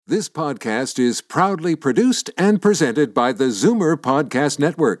This podcast is proudly produced and presented by the Zoomer Podcast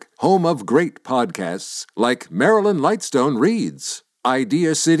Network, home of great podcasts like Marilyn Lightstone Reads,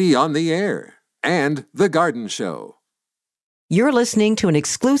 Idea City on the Air, and The Garden Show. You're listening to an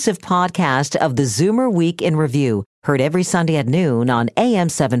exclusive podcast of the Zoomer Week in Review, heard every Sunday at noon on AM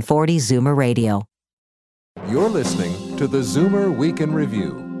 740 Zoomer Radio. You're listening to the Zoomer Week in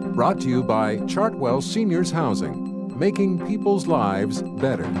Review, brought to you by Chartwell Seniors Housing, making people's lives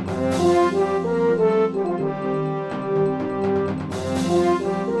better.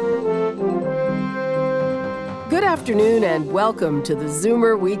 Good afternoon and welcome to the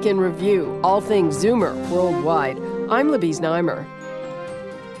Zoomer Week in Review, all things Zoomer worldwide. I'm Libby Znaimer.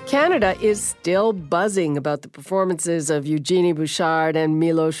 Canada is still buzzing about the performances of Eugenie Bouchard and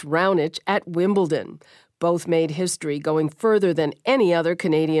Milos Raonic at Wimbledon. Both made history, going further than any other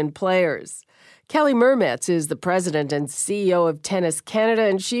Canadian players. Kelly Mermetz is the president and CEO of Tennis Canada,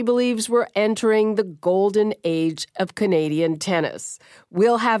 and she believes we're entering the golden age of Canadian tennis.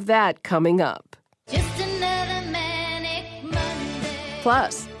 We'll have that coming up. Just another manic Monday.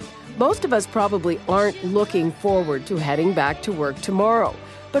 Plus, most of us probably aren't looking forward to heading back to work tomorrow.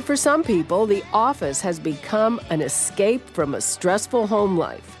 But for some people, the office has become an escape from a stressful home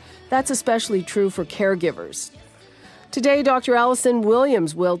life. That's especially true for caregivers. Today, Dr. Alison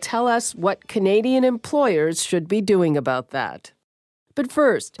Williams will tell us what Canadian employers should be doing about that. But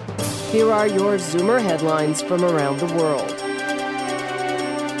first, here are your Zoomer headlines from around the world.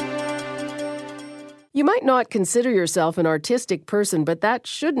 You might not consider yourself an artistic person, but that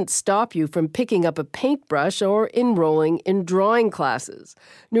shouldn't stop you from picking up a paintbrush or enrolling in drawing classes.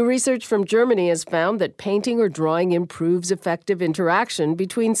 New research from Germany has found that painting or drawing improves effective interaction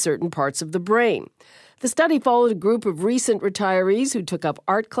between certain parts of the brain. The study followed a group of recent retirees who took up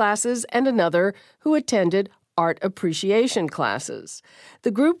art classes and another who attended art appreciation classes.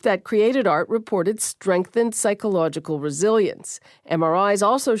 The group that created art reported strengthened psychological resilience. MRIs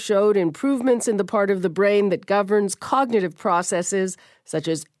also showed improvements in the part of the brain that governs cognitive processes such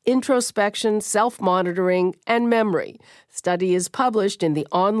as introspection, self-monitoring, and memory. The study is published in the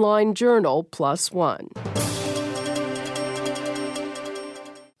online journal PLOS ONE.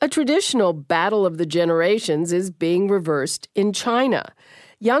 A traditional battle of the generations is being reversed in China.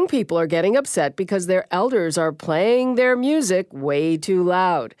 Young people are getting upset because their elders are playing their music way too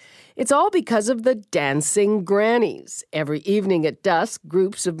loud. It's all because of the dancing grannies. Every evening at dusk,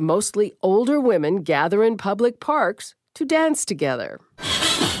 groups of mostly older women gather in public parks to dance together.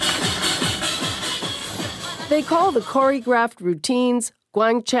 They call the choreographed routines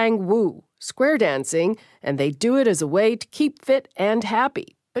guangchang wu, square dancing, and they do it as a way to keep fit and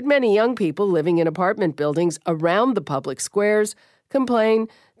happy. But many young people living in apartment buildings around the public squares complain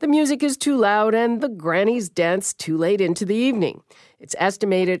the music is too loud and the grannies dance too late into the evening. It's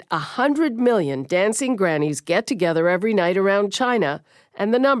estimated 100 million dancing grannies get together every night around China,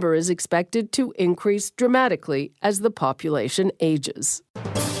 and the number is expected to increase dramatically as the population ages.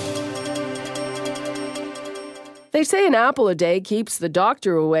 They say an apple a day keeps the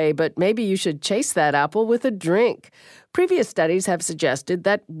doctor away, but maybe you should chase that apple with a drink. Previous studies have suggested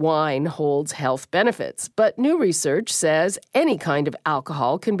that wine holds health benefits, but new research says any kind of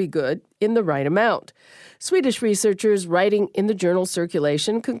alcohol can be good in the right amount. Swedish researchers writing in the journal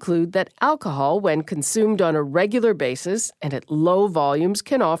Circulation conclude that alcohol, when consumed on a regular basis and at low volumes,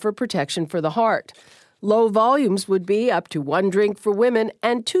 can offer protection for the heart. Low volumes would be up to 1 drink for women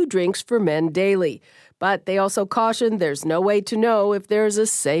and 2 drinks for men daily. But they also caution there's no way to know if there's a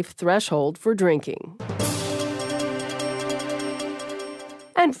safe threshold for drinking.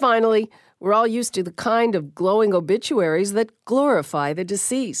 And finally, we're all used to the kind of glowing obituaries that glorify the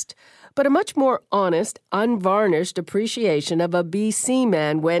deceased. But a much more honest, unvarnished appreciation of a BC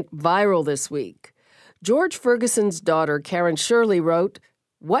man went viral this week. George Ferguson's daughter, Karen Shirley, wrote,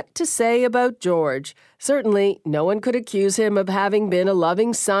 "What to say about George? Certainly, no one could accuse him of having been a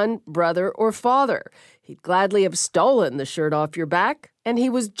loving son, brother, or father. He'd gladly have stolen the shirt off your back, and he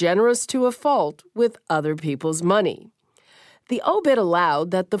was generous to a fault with other people's money." The obit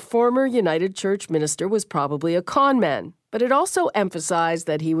allowed that the former United Church minister was probably a con man, but it also emphasized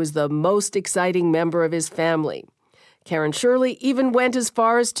that he was the most exciting member of his family. Karen Shirley even went as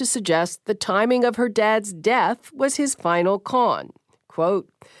far as to suggest the timing of her dad's death was his final con. Quote,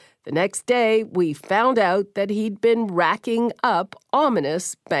 "The next day, we found out that he'd been racking up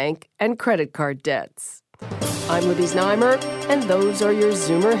ominous bank and credit card debts." I'm Libby Znaimer, and those are your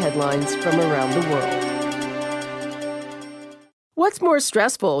Zoomer headlines from around the world. What's more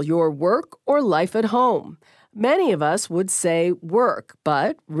stressful, your work or life at home? Many of us would say work,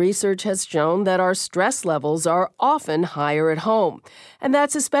 but research has shown that our stress levels are often higher at home. And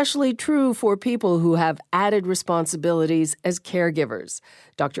that's especially true for people who have added responsibilities as caregivers.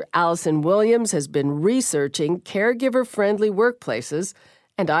 Dr. Allison Williams has been researching caregiver-friendly workplaces,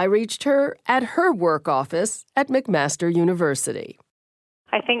 and I reached her at her work office at McMaster University.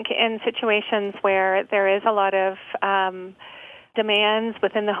 I think in situations where there is a lot of demands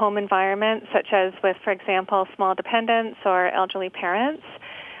within the home environment, such as with, for example, small dependents or elderly parents,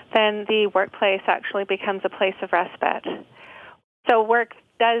 then the workplace actually becomes a place of respite. So work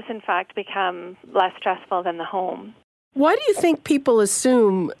does, in fact, become less stressful than the home. Why do you think people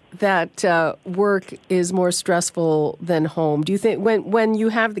assume that work is more stressful than home? Do you think when you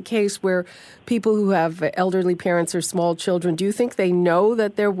have the case where people who have elderly parents or small children, do you think they know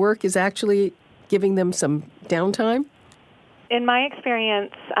that their work is actually giving them some downtime? In my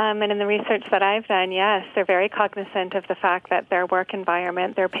experience, and in the research that I've done, yes, they're very cognizant of the fact that their work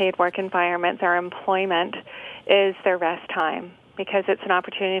environment, their paid work environment, their employment is their rest time, because it's an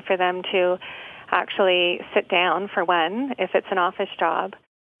opportunity for them to actually sit down, for one, if it's an office job,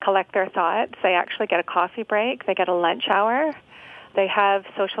 collect their thoughts. They actually get a coffee break. They get a lunch hour. They have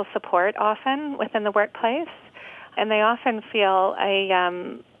social support often within the workplace, and they often feel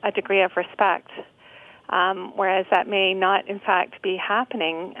a degree of respect. Whereas that may not, in fact, be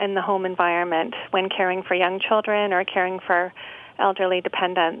happening in the home environment when caring for young children or caring for elderly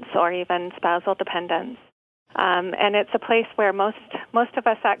dependents or even spousal dependents. And it's a place where most of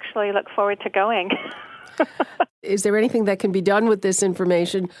us actually look forward to going. Is there anything that can be done with this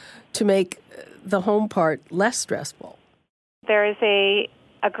information to make the home part less stressful? There is a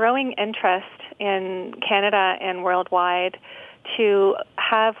growing interest in Canada and worldwide to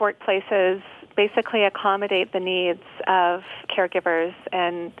have workplaces basically accommodate the needs of caregivers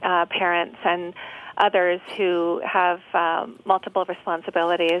and parents and others who have multiple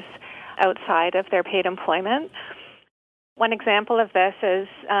responsibilities outside of their paid employment. One example of this is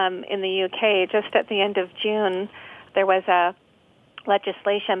in the UK, just at the end of June, there was a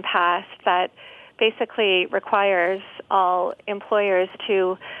legislation passed that basically requires all employers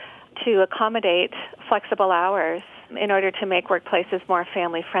to accommodate flexible hours in order to make workplaces more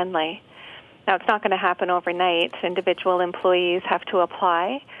family-friendly. Now, it's not going to happen overnight. Individual employees have to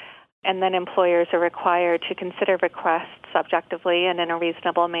apply, and then employers are required to consider requests subjectively and in a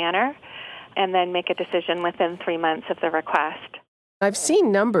reasonable manner, and then make a decision within 3 months of the request. I've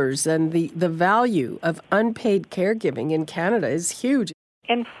seen numbers, and the value of unpaid caregiving in Canada is huge.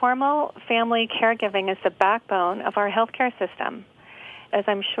 Informal family caregiving is the backbone of our healthcare system. As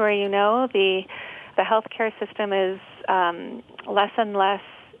I'm sure you know, the healthcare system is less and less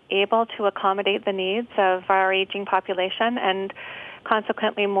able to accommodate the needs of our aging population, and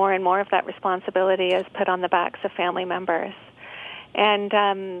consequently more and more of that responsibility is put on the backs of family members.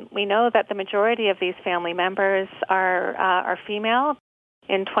 And we know that the majority of these family members are female.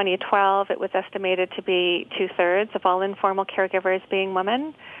 In 2012, it was estimated to be 2/3 of all informal caregivers being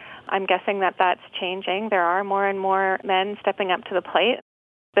women. I'm guessing that that's changing. There are more and more men stepping up to the plate.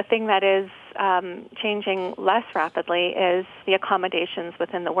 The thing that is changing less rapidly is the accommodations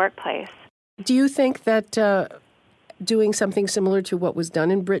within the workplace. Do you think that doing something similar to what was done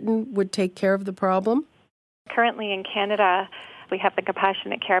in Britain would take care of the problem? Currently in Canada, we have the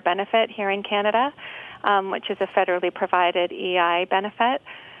Compassionate Care Benefit here in Canada, which is a federally provided EI benefit.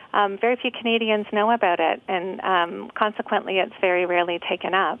 Very few Canadians know about it, and consequently it's very rarely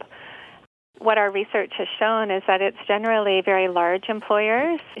taken up. What our research has shown is that it's generally very large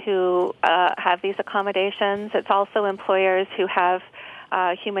employers who have these accommodations. It's also employers who have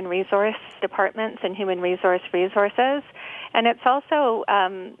human resource departments and human resources. And it's also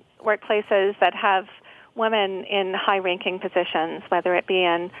workplaces that have women in high-ranking positions, whether it be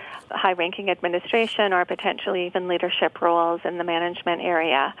in high-ranking administration or potentially even leadership roles in the management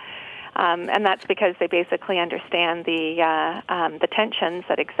area. And that's because they basically understand the tensions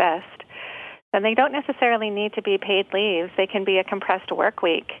that exist. And they don't necessarily need to be paid leaves. They can be a compressed work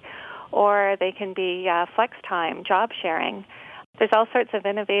week, or they can be flex time, job sharing. There's all sorts of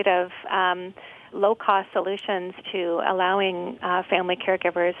innovative, low-cost solutions to allowing family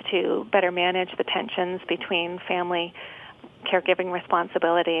caregivers to better manage the tensions between family caregiving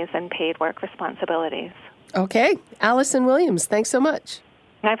responsibilities and paid work responsibilities. Okay. Allison Williams, thanks so much.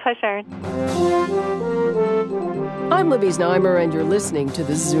 My pleasure. I'm Libby Znaimer, and you're listening to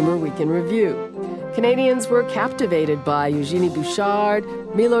the Zoomer Week in Review. Canadians were captivated by Eugenie Bouchard,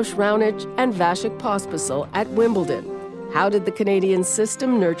 Milos Raonic, and Vasek Pospisil at Wimbledon. How did the Canadian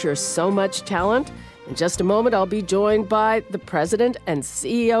system nurture so much talent? In just a moment, I'll be joined by the president and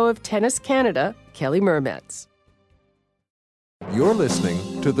CEO of Tennis Canada, Kelly Mermetz. You're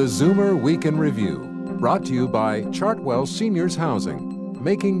listening to the Zoomer Week in Review, brought to you by Chartwell Seniors Housing,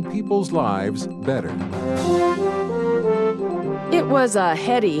 making people's lives better. It was a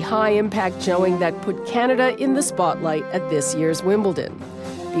heady, high-impact showing that put Canada in the spotlight at this year's Wimbledon.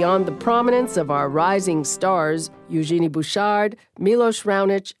 Beyond the prominence of our rising stars, Eugenie Bouchard, Milos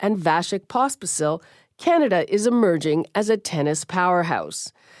Raonic, and Vasek Pospisil, Canada is emerging as a tennis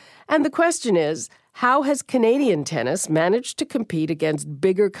powerhouse. And the question is, how has Canadian tennis managed to compete against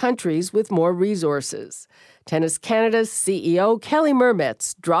bigger countries with more resources? Tennis Canada's CEO, Kelly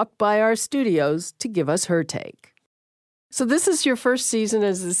Mermetz, dropped by our studios to give us her take. So this is your first season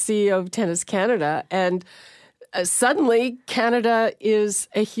as the CEO of Tennis Canada, and suddenly Canada is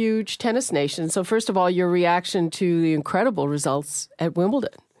a huge tennis nation. So first of all, your reaction to the incredible results at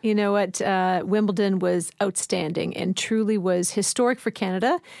Wimbledon. You know what? Wimbledon was outstanding and truly was historic for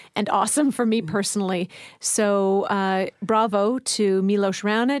Canada and awesome for me personally. So bravo to Milos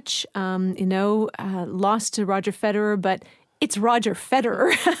Raonic. Lost to Roger Federer, but it's Roger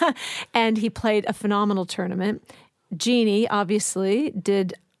Federer. And he played a phenomenal tournament. Jeannie, obviously,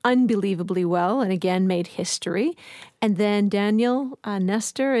 did unbelievably well and again made history. And then Daniel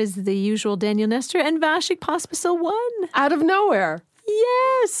Nestor is the usual Daniel Nestor, and Vasek Pospisil won. Out of nowhere.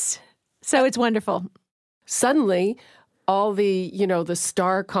 Yes. So it's wonderful. Suddenly, all the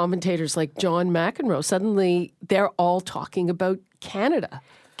star commentators like John McEnroe, suddenly they're all talking about Canada.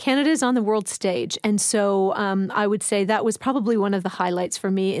 Canada's on the world stage. And so I would say that was probably one of the highlights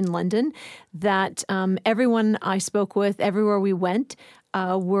for me in London, that everyone I spoke with, everywhere we went,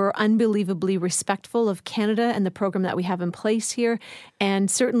 were unbelievably respectful of Canada and the program that we have in place here.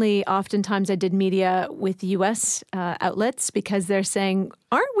 And certainly, oftentimes I did media with U.S. outlets because they're saying,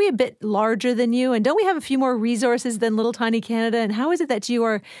 aren't we a bit larger than you? And don't we have a few more resources than little tiny Canada? And how is it that you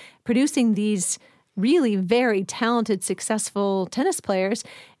are producing these really very talented, successful tennis players?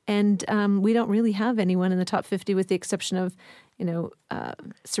 And we don't really have anyone in the top 50 with the exception of,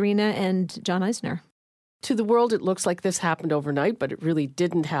 Serena and John Isner. To the world, it looks like this happened overnight, but it really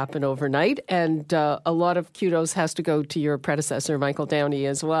didn't happen overnight. And a lot of kudos has to go to your predecessor, Michael Downey,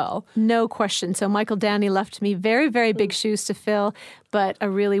 as well. No question. So Michael Downey left me very, very big shoes to fill, but a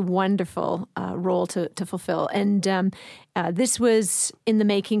really wonderful role to fulfill. And this was in the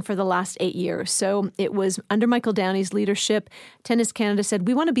making for the last 8 years. So it was under Michael Downey's leadership. Tennis Canada said,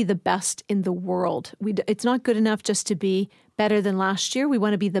 we want to be the best in the world. It's not good enough just to be better than last year. We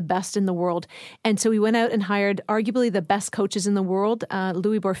want to be the best in the world. And so we went out and hired arguably the best coaches in the world,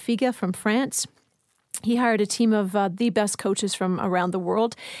 Louis Borfiga from France. He hired a team of the best coaches from around the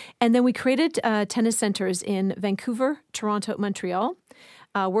world. And then we created tennis centers in Vancouver, Toronto, Montreal.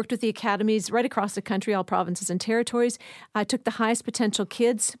 Worked with the academies right across the country, all provinces and territories. Took the highest potential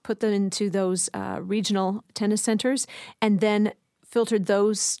kids, put them into those regional tennis centers, and then filtered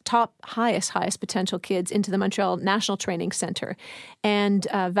those top highest potential kids into the Montreal National Training Center. And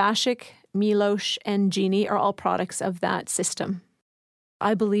Vasek, Milos, and Jeannie are all products of that system.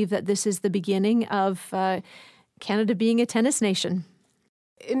 I believe that this is the beginning of Canada being a tennis nation.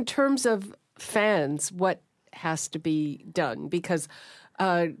 In terms of fans, what has to be done? Because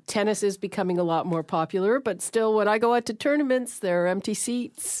tennis is becoming a lot more popular, but still when I go out to tournaments, there are empty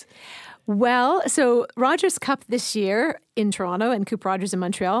seats. Well, so Rogers Cup this year in Toronto and Coupe Rogers in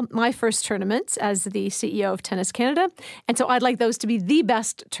Montreal, my first tournaments as the CEO of Tennis Canada. And so I'd like those to be the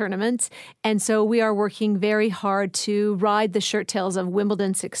best tournaments. And so we are working very hard to ride the shirt tails of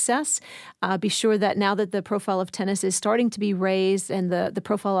Wimbledon success. Be sure that now that the profile of tennis is starting to be raised and the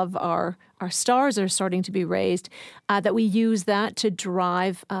profile of our stars are starting to be raised, that we use that to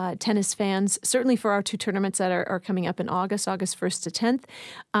drive tennis fans, certainly for our two tournaments that are coming up in August 1st to 10th,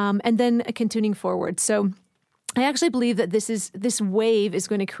 and then continuing forward. So I actually believe that this wave is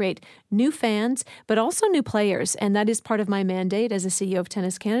going to create new fans, but also new players. And that is part of my mandate as a CEO of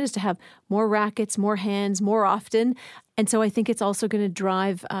Tennis Canada, is to have more rackets, more hands, more often. And so I think it's also going to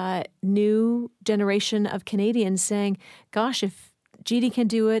drive a new generation of Canadians saying, gosh, if Jeannie can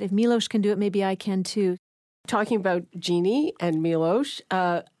do it, if Milos can do it, maybe I can too. Talking about Jeannie and Milos,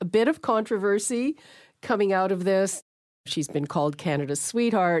 a bit of controversy coming out of this. She's been called Canada's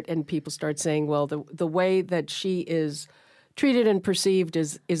sweetheart, and people start saying, well, the way that she is treated and perceived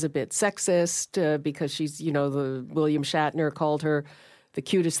is a bit sexist because she's, the William Shatner called her the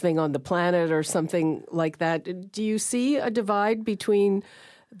cutest thing on the planet or something like that. Do you see a divide between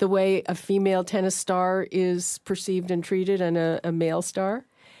the way a female tennis star is perceived and treated and a male star?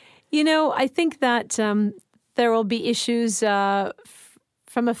 I think that there will be issues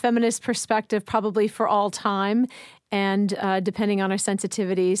from a feminist perspective, probably for all time. And depending on our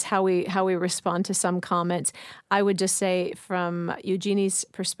sensitivities, how we respond to some comments, I would just say from Eugenie's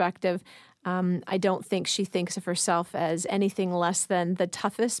perspective, I don't think she thinks of herself as anything less than the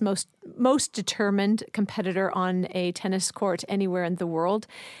toughest, most determined competitor on a tennis court anywhere in the world.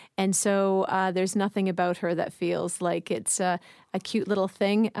 And so there's nothing about her that feels like it's a cute little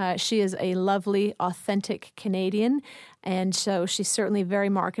thing. She is a lovely, authentic Canadian. And so she's certainly very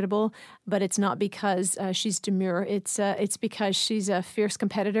marketable, but it's not because she's demure. It's because she's a fierce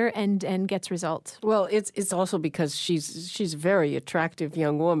competitor and gets results. Well, it's also because she's a very attractive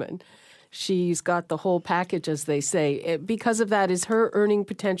young woman. She's got the whole package, as they say. Because of that, is her earning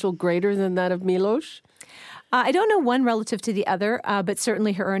potential greater than that of Milos? I don't know one relative to the other, but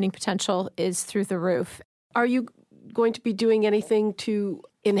certainly her earning potential is through the roof. Are you going to be doing anything to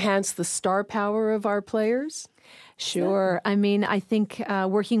enhance the star power of our players? Sure. I mean, I think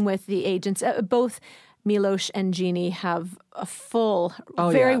working with the agents, both Milos and Jeannie have a full,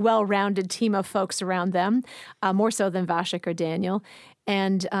 very well-rounded team of folks around them, more so than Vasek or Daniel.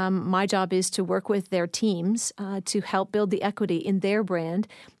 And my job is to work with their teams to help build the equity in their brand.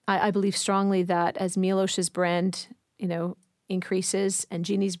 I believe strongly that as Milos's brand, increases and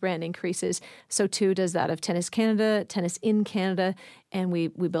Jeannie's brand increases, so too does that of Tennis Canada, Tennis in Canada, and we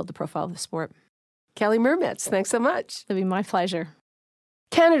build the profile of the sport. Kelly Mermetz, thanks so much. It'll be my pleasure.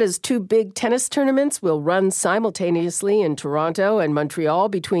 Canada's two big tennis tournaments will run simultaneously in Toronto and Montreal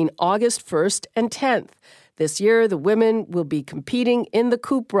between August 1st and 10th. This year, the women will be competing in the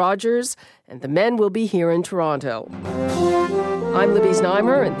Coupe Rogers, and the men will be here in Toronto. I'm Libby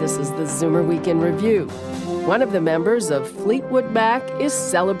Znaimer, and this is the Zoomer Week in Review. One of the members of Fleetwood Mac is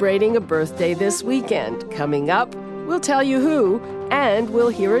celebrating a birthday this weekend. Coming up, we'll tell you who, and we'll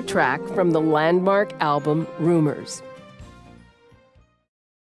hear a track from the landmark album Rumours.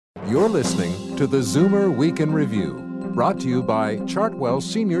 You're listening to the Zoomer Week in Review, brought to you by Chartwell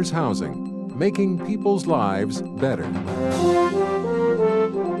Seniors Housing, making people's lives better.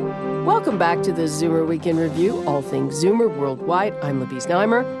 Welcome back to the Zoomer Week in Review, all things Zoomer worldwide. I'm Libby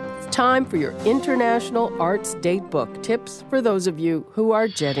Znaimer. It's time for your International Arts Datebook tips for those of you who are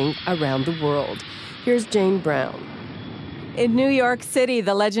jetting around the world. Here's Jane Brown. In New York City,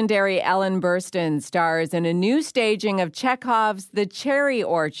 the legendary Ellen Burstyn stars in a new staging of Chekhov's The Cherry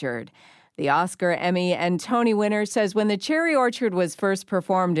Orchard. The Oscar, Emmy, and Tony winner says when The Cherry Orchard was first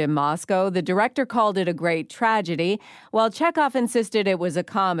performed in Moscow, the director called it a great tragedy, while Chekhov insisted it was a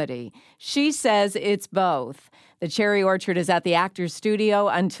comedy. She says it's both. The Cherry Orchard is at the Actors Studio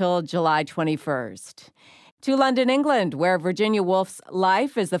until July 21st. To London, England, where Virginia Woolf's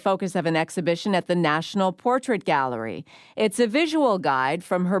life is the focus of an exhibition at the National Portrait Gallery. It's a visual guide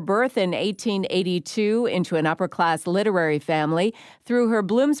from her birth in 1882 into an upper-class literary family through her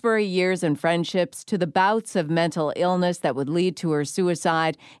Bloomsbury years and friendships to the bouts of mental illness that would lead to her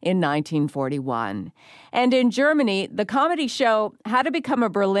suicide in 1941. And in Germany, the comedy show How to Become a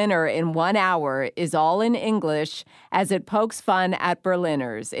Berliner in 1 Hour is all in English as it pokes fun at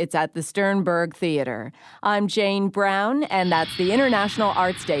Berliners. It's at the Sternberg Theater. I'm Jane Brown, and that's the International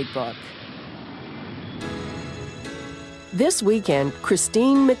Arts Datebook. This weekend,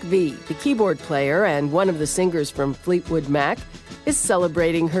 Christine McVie, the keyboard player and one of the singers from Fleetwood Mac, is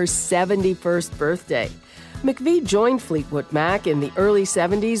celebrating her 71st birthday. McVie joined Fleetwood Mac in the early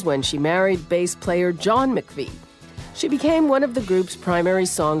 70s when she married bass player John McVie. She became one of the group's primary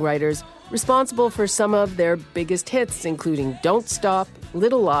songwriters, responsible for some of their biggest hits, including Don't Stop,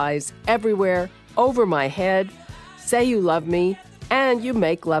 Little Lies, Everywhere, Over My Head, Say You Love Me, and You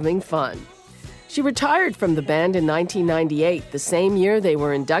Make Loving Fun. She retired from the band in 1998, the same year they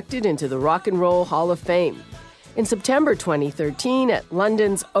were inducted into the Rock and Roll Hall of Fame. In September 2013, at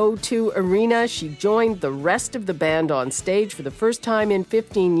London's O2 Arena, she joined the rest of the band on stage for the first time in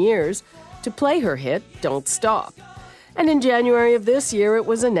 15 years to play her hit, Don't Stop. And in January of this year, it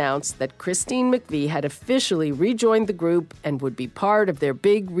was announced that Christine McVie had officially rejoined the group and would be part of their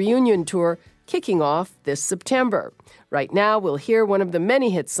big reunion tour kicking off this September. Right now, we'll hear one of the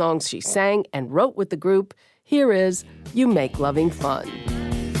many hit songs she sang and wrote with the group. Here is You Make Loving Fun.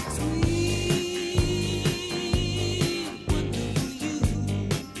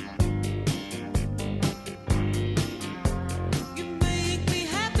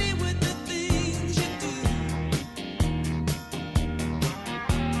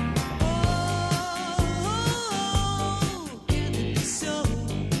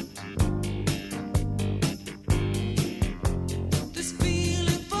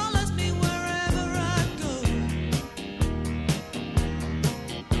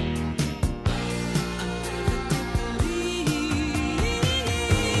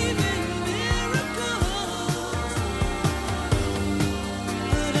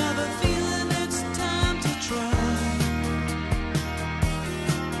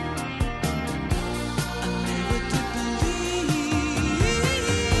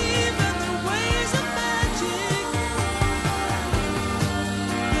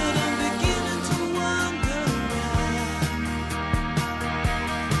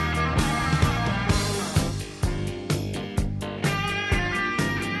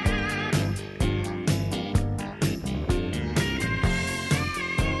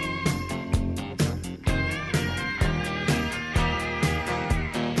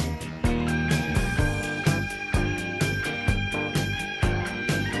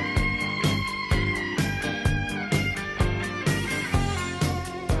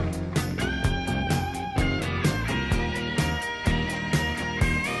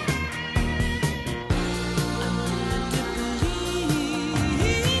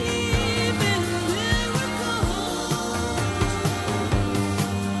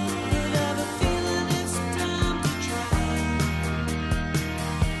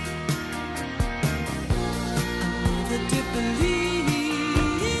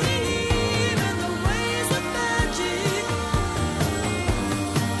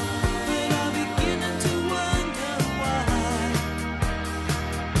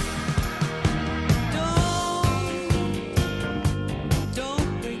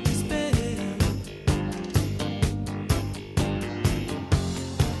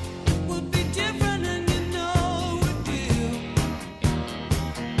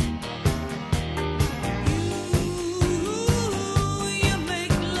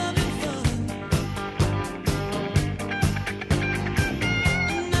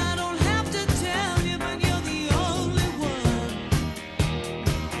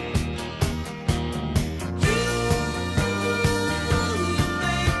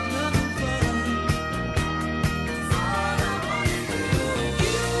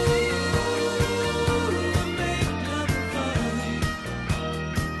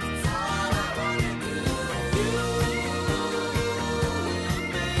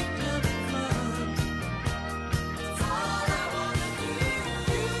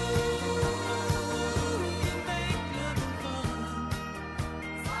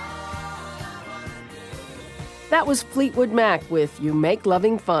 That was Fleetwood Mac with You Make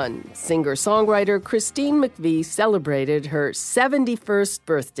Loving Fun. Singer-songwriter Christine McVie celebrated her 71st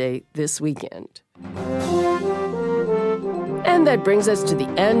birthday this weekend. And that brings us to the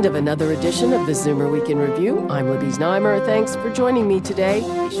end of another edition of the Zoomer Week in Review. I'm Libby Znaimer. Thanks for joining me today.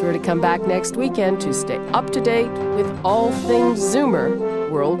 Be sure to come back next weekend to stay up to date with all things Zoomer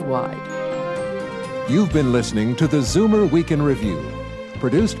worldwide. You've been listening to the Zoomer Week in Review,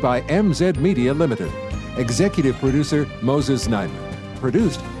 produced by MZ Media Limited. Executive producer Moses Znaimer.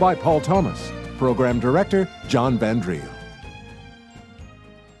 Produced by Paul Thomas. Program director John Van Driel.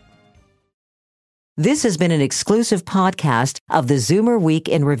 This has been an exclusive podcast of the Zoomer Week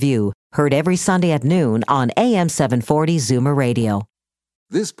in Review, heard every Sunday at noon on AM 740 Zoomer Radio.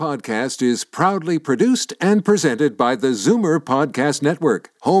 This podcast is proudly produced and presented by the Zoomer Podcast Network,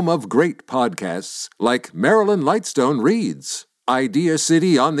 home of great podcasts like Marilyn Lightstone Reads, Idea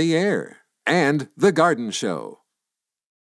City on the Air, and The Garden Show.